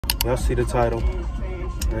Y'all see the title.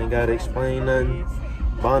 I ain't gotta explain nothing.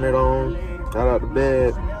 Bonnet on, got out of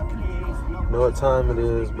bed. Know what time it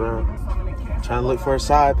is, bro. Trying to look for a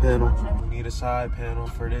side panel. Need a side panel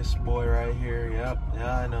for this boy right here. Yep,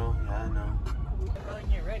 yeah, I know, yeah, I know.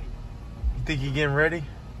 Get ready. You think you getting ready?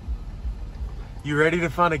 You ready to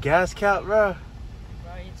find a gas cap, bro?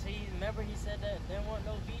 Bro, remember he said that there weren't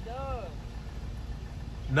no V-Dubs.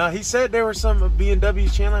 No, he said there were some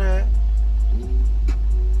B&Ws Chandler had.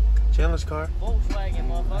 Chandler's car. Volkswagen,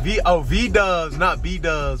 motherfucker. V-Dubs, not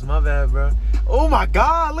B-Dubs. My bad, bro. Oh my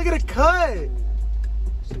God, look at the cut.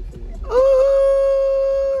 Ooh,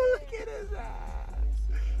 look at his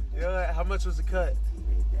eyes. Yo, how much was the cut?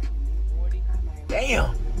 40.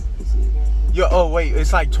 Damn. Yo, oh wait,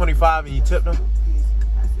 it's like 25 and you tipped them?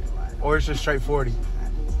 Or it's just straight 40?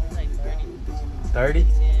 It's like 30? 30.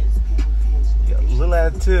 Yeah, little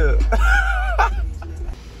ass tip. Yeah,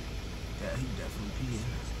 he definitely peed.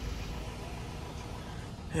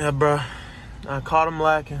 Yeah, bro. I caught him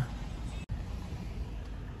lacking.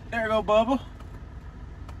 There you go, Bubba.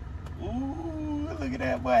 Ooh, look at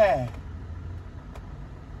that boy.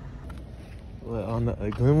 What, on the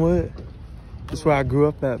Glenwood? That's where I grew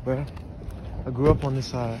up at, bro. I grew up on this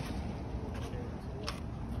side.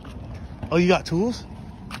 Oh, you got tools?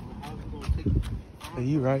 Yeah,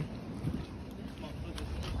 you right.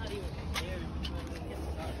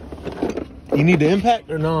 You need the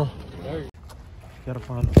impact or no? Gotta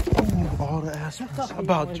find all the ass. I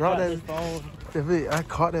about dropped that bit. I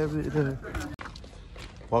caught that bit there.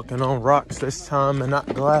 Walking on rocks this time and not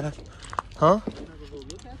glass. Huh?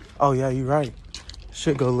 Oh yeah, you right.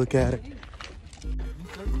 Should go look at it.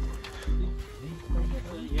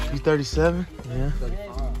 G37? Yeah.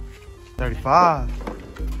 35.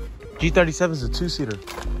 G37 is a 2-seater.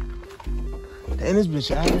 Damn, this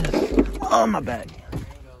bitch ass. Oh, my back.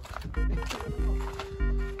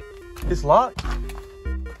 It's locked?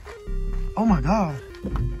 Oh my God.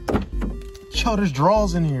 Yo, there's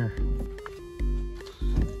drawers in here.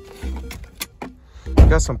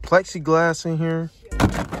 Got some plexiglass in here.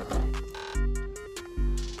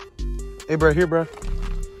 Hey, bro, here, bro.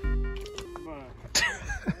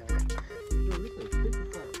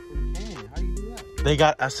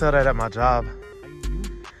 I sell that at my job.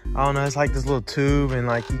 I don't know, it's like this little tube and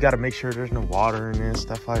like you gotta make sure there's no water in it,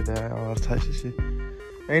 stuff like that, all types of shit.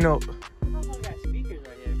 Ain't no. Got speakers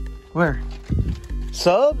right here. Where?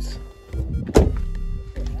 Subs?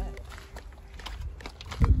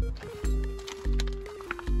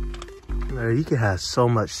 Man, you can have so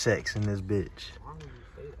much sex in this bitch.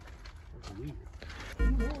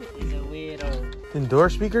 He's a weirdo. Indoor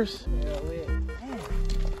speakers? Yeah, weird.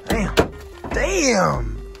 Damn.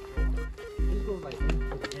 Damn.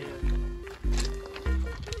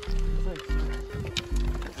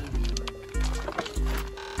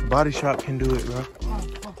 Body shop can do it, bro.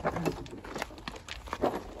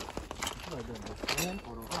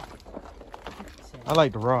 I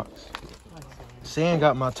like the rocks. Sand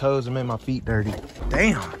got my toes and made my feet dirty.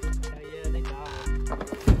 Damn. Yeah, they got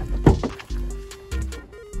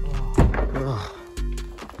Ugh.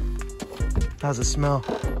 How's it smell?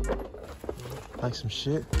 Like some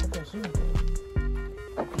shit. FSU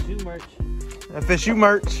merch. FSU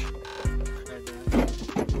merch.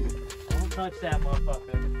 Don't touch that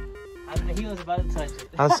motherfucker. He was about to touch it.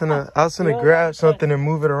 I was gonna grab something and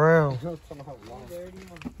move it around.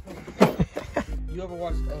 You ever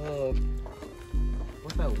watched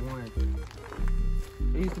what's that one?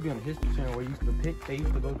 It used to be on the History Channel where they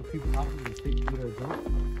used to go to people's houses and pick through their junk.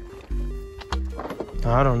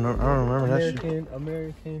 I don't know. I don't remember that shit.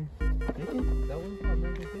 American Pickens? That was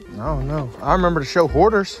American Pickens? I don't know. I remember the show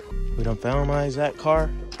Hoarders. We done found my exact car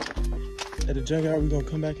at the junkyard. We're gonna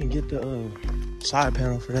come back and get the side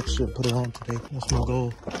panel for that shit. Put it on today. That's my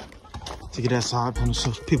goal. To get that side panel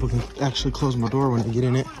so people can actually close my door when they get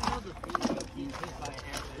in it.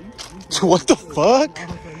 What the fuck?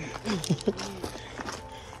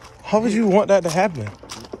 How would you want that to happen? I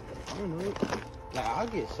don't know. Like, I'll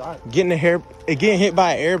get shot. Getting hit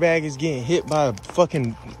by an airbag is getting hit by a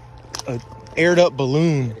fucking aired up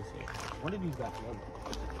balloon. One of these got rubber.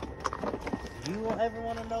 You ever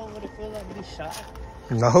want to know what it feels like to be shot?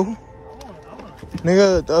 No.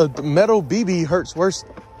 Nigga, a metal BB hurts worse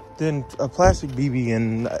than a plastic BB,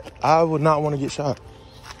 and I would not want to get shot.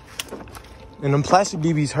 And them plastic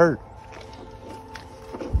BBs hurt.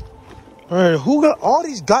 Alright, who got all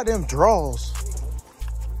these goddamn draws?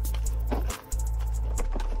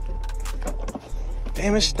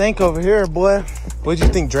 Damn, it stink over here, boy. What do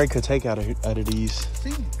you think Drake could take out of these?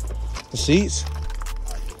 Seats. The seats?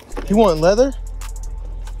 He want leather?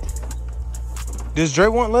 Does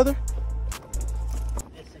Drake want leather?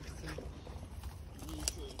 It's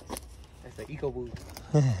The Eco Boost.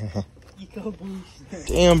 Eco Boost.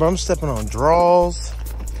 Damn, bro, I'm stepping on draws.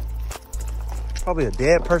 Probably a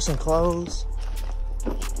dead person clothes.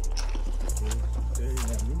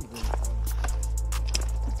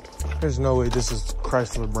 There's no way this is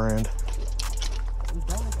Chrysler brand.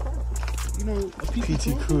 You know, a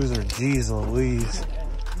PT Cruiser, jeez Louise.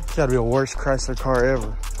 It's gotta be the worst Chrysler car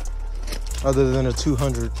ever. Other than a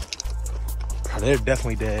 200. Bro, they're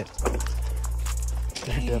definitely dead.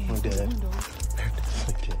 They're definitely dead. They're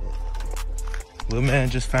definitely dead. Little man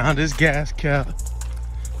just found his gas cap.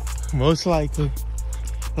 Most likely.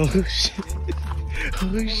 Oh shit.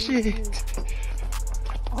 Oh shit.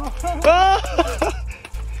 Oh.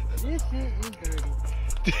 This shit is dirty.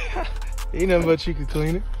 Ain't nothing but you could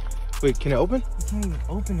clean it. Wait, can it open? You can't even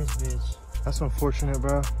open this bitch. That's unfortunate,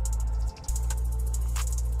 bro.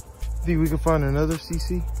 Think we can find another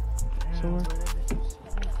CC somewhere?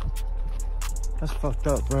 That's fucked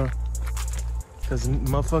up, bro. Cause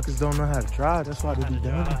motherfuckers don't know how to drive. That's why they be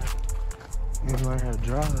doing it. They don't learn how to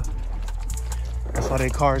drive. That's why their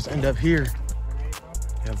cars end up here.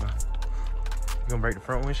 Yeah, bro. You gonna break the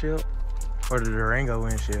front windshield? Or the Durango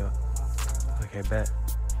windshield? Okay, bet.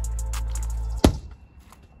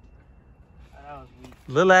 That was weak.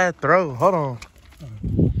 Little ass throw. Hold on.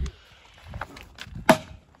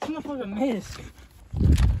 This motherfucker missed.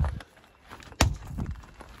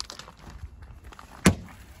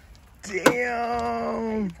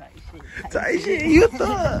 Damn. Tight shit. You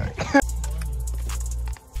thought.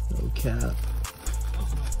 No cap.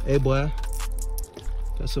 Hey, boy.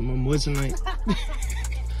 Got some more moissanite.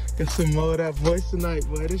 Got some more of that moissanite,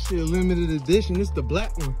 boy. This shit limited edition. This the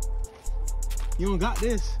black one. You don't got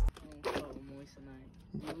this.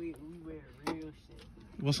 We wear real shit.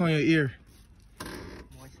 What's on your ear?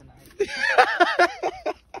 Moissanite.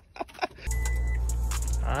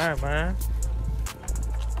 Alright, man.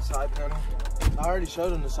 Side panel. I already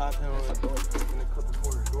showed him the side panel and the door and the clip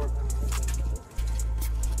before the door panel.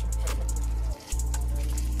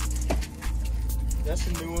 That's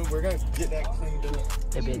a new one. We're gonna get that cleaned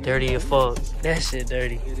up. That bit dirty as fuck. That shit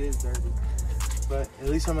dirty. It is dirty. But at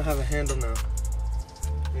least I'm gonna have a handle now.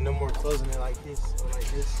 And no more closing it like this or like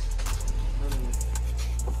this.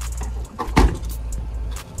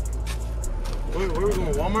 Where we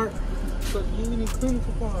going? Walmart? But you ain't even clean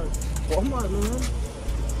for far. Walmart, man.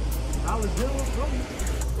 I was there.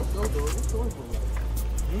 What's your door? What's your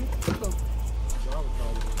door?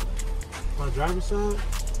 My driver's side?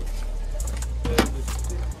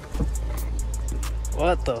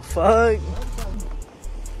 What the fuck?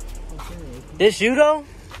 This you though?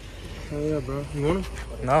 Oh yeah, bro. You want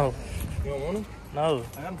them? No. You don't want them? No.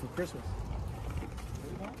 I got them for Christmas.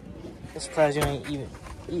 I'm surprised you ain't even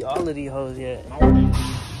eat all of these hoes yet.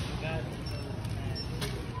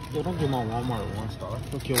 Yo, don't give my Walmart 1 star.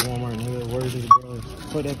 Fuck your Walmart, nigga. Where is it, bro?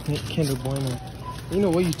 Put that Kinder Bueno. You know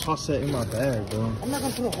where you toss that in my bag, bro? I'm not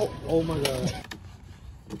gonna put a whole. Oh my god.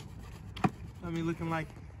 I mean, looking like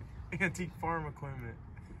antique farm equipment.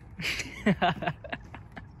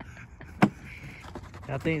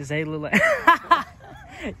 Y'all think Zay look like...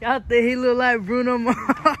 Y'all think he look like Bruno Mars?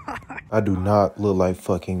 I do not look like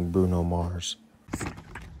fucking Bruno Mars.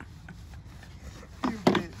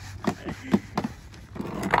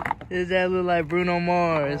 Does that look like Bruno I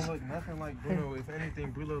Mars? don't look nothing like Bruno. If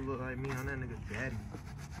anything, Bruno look like me on that nigga daddy.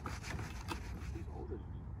 He's older.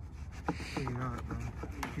 He's not, bro.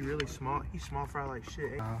 He really small. He's small fry like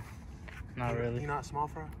shit. No, not really. He not small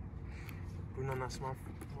fry? Bruno not small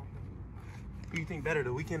fry? Who you think better, The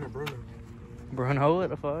Weeknd or Bruno? Bruno, what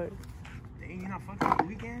the fuck? Dang, you not fucking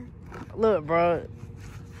with The Weeknd? Look, bro.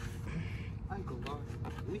 I ain't gonna lie.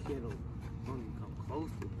 Weeknd don't even come close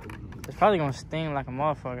to Bruno. It's probably gonna sting like a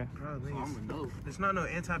motherfucker. Bro, So I'm gonna know. it's not no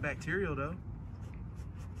antibacterial though.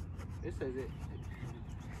 It says it.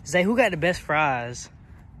 Zay, who got the best fries?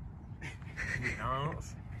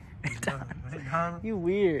 McDonald's. McDonald's. You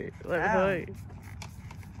weird. What the Ow. fuck?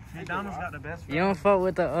 McDonald's got the best fries. You don't fuck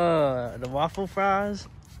with the waffle fries?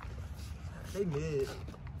 They mid.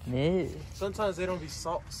 Mid. Sometimes they don't be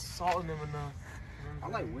salting them enough. I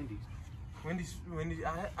like Wendy's. Wendy's.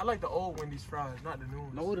 I like the old Wendy's fries, not the new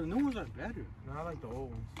ones. No, the new ones are better. No, I like the old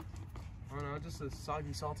ones. I don't know, just a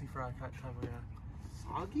soggy, salty fry type of guy.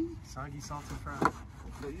 Soggy? Soggy, salty fry.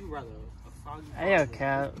 So you rather a soggy fry Hey, than a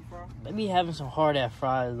Cap. crispy fry? They be having some hard ass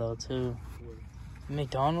fries though too.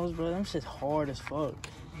 McDonald's, bro, them shit's hard as fuck.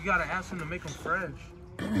 You gotta ask them to make them fresh.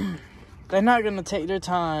 They're not gonna take their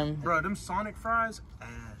time. Bro, them Sonic fries,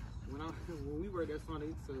 When we worked at Sonic,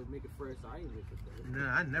 used to make it fresh. I ain't make it fresh.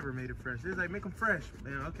 nah, I never made it fresh. It's like, make them fresh.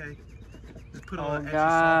 Man, okay. Just put a Oh little extra salt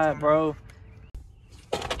God, on bro. it.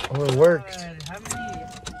 Oh, it worked. How many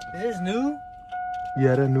Is this new?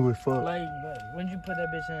 Yeah, that new as fuck. Like, when did you put that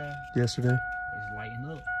bitch in? Yesterday. It's lighting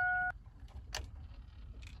up.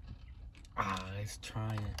 Ah, it's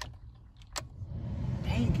trying.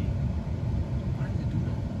 Dang it. Why did it do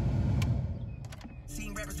that?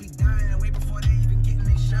 Seen rappers be dying way before they even getting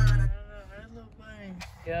they shine.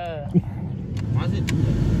 Yeah. Why does it do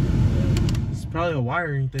that? It's probably a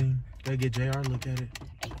wiring thing. Gotta get JR to look at it.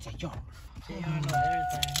 Hey, JR. You know everything,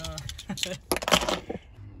 huh?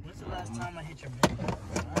 When's the last time I hit your bed?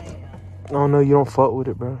 I don't know, you don't fuck with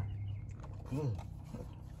it, bro. Good.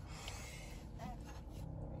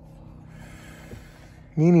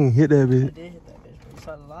 You didn't even hit that I bitch. did hit that bitch, but you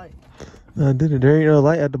saw the light. No, I didn't. There ain't no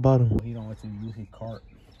light at the bottom. He don't want you to use his cart.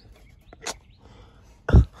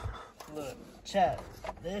 Look, chat.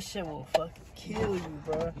 This shit will fucking kill you,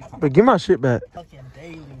 bro. But get my shit back. Fucking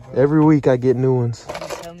daily, bro. Every week I get new ones. I'm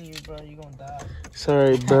telling you, bro, you gonna die.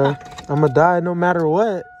 Sorry, bro. I'ma die no matter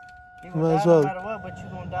what. You Might gonna as die well. no matter what, but you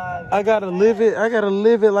gonna die. I gotta live it. I gotta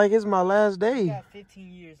live it like it's my last You day. got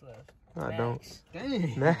 15 years left. I don't.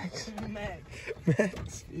 Dang. Max. Max.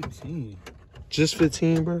 Max. 15. Just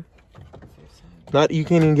 15, bro. Not you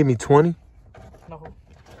can't even give me 20. No.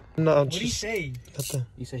 No, What'd he say? nothing.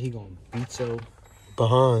 He said he gonna beat your...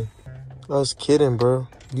 Behind. I was kidding, bro.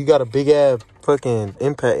 You got a big ass fucking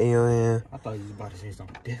impact in your hand I thought you was about to say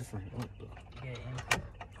something different. Yeah,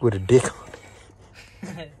 with a dick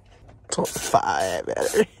on it. 5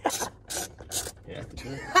 battery. Yeah, that's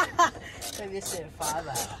good. Maybe it said 5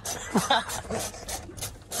 out.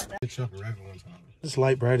 This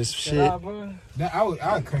light bright as shit. Bro. That I would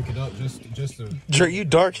crank it up just to Drake, you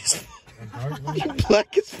dark as dark. You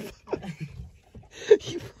black as fuck.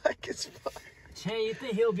 You black as fuck. Chan, you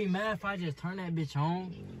think he'll be mad if I just turn that bitch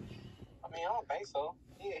on? I mean, I don't think so.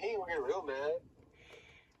 He ain't gonna get real mad.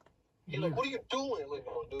 He like, what are you doing? Like,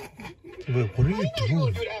 oh, dude. But what are you You gonna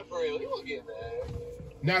doing? do that for real? He won't get mad.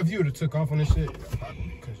 Now if you would have took off on this shit,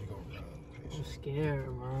 because you go. I'm scared,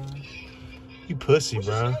 bro. You pussy,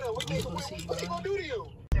 bro. What they gonna do to you?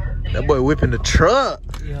 That boy whipping the truck.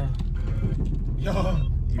 Yeah. Yo,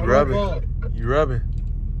 You rubbing. You rubbing.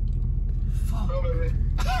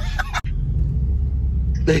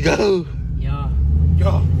 They go. Yeah.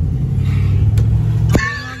 yo.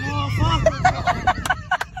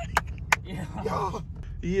 Yeah.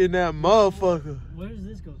 You in that motherfucker. Where does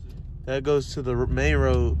this go to? That goes to the main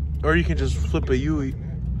road. Or you can just flip a U.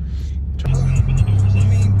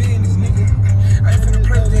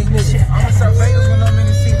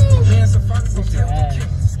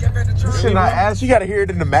 Shit, not ass. You gotta hear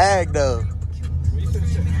it in the mag, though.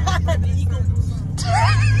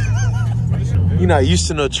 You not used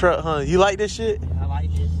to no truck, huh? You like this shit? I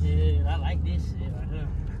like this shit. I like this shit right here.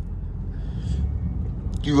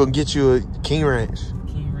 You gonna get you a King Ranch.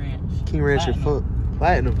 King Ranch. King Ranch and fuck.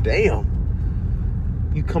 Platinum, damn.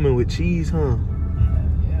 You coming with cheese, huh?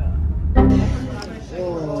 Yeah.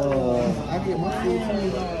 I get my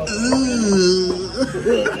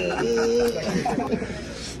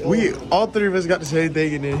We all three of us got the same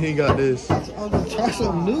thing, and then he got this. I'm gonna try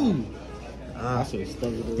something new. I should have stuck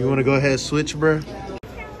with it. You want to go ahead and switch, bro?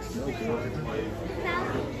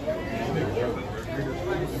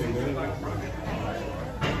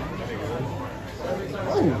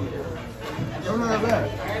 Oh, that's not that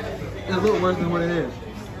bad. It's a little worse than what it is.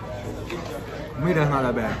 Me, that's not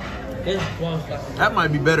that bad. This was like That might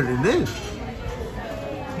be better than this.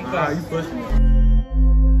 You pushing me.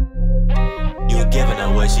 You giving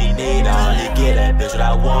her what she need, I only get that bitch what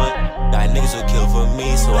I want. Got niggas who kill for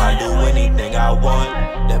me, so I do anything I want.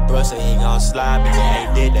 That bro say he gon' slide, but I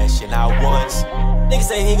ain't did that shit not once. Niggas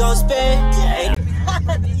say he gon' spend, ain't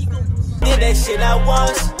did that shit not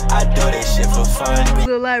once. I do this shit for fun.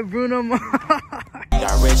 look like Bruno Mars.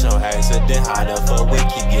 Got rich on accident, how the fuck we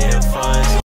keep getting funds?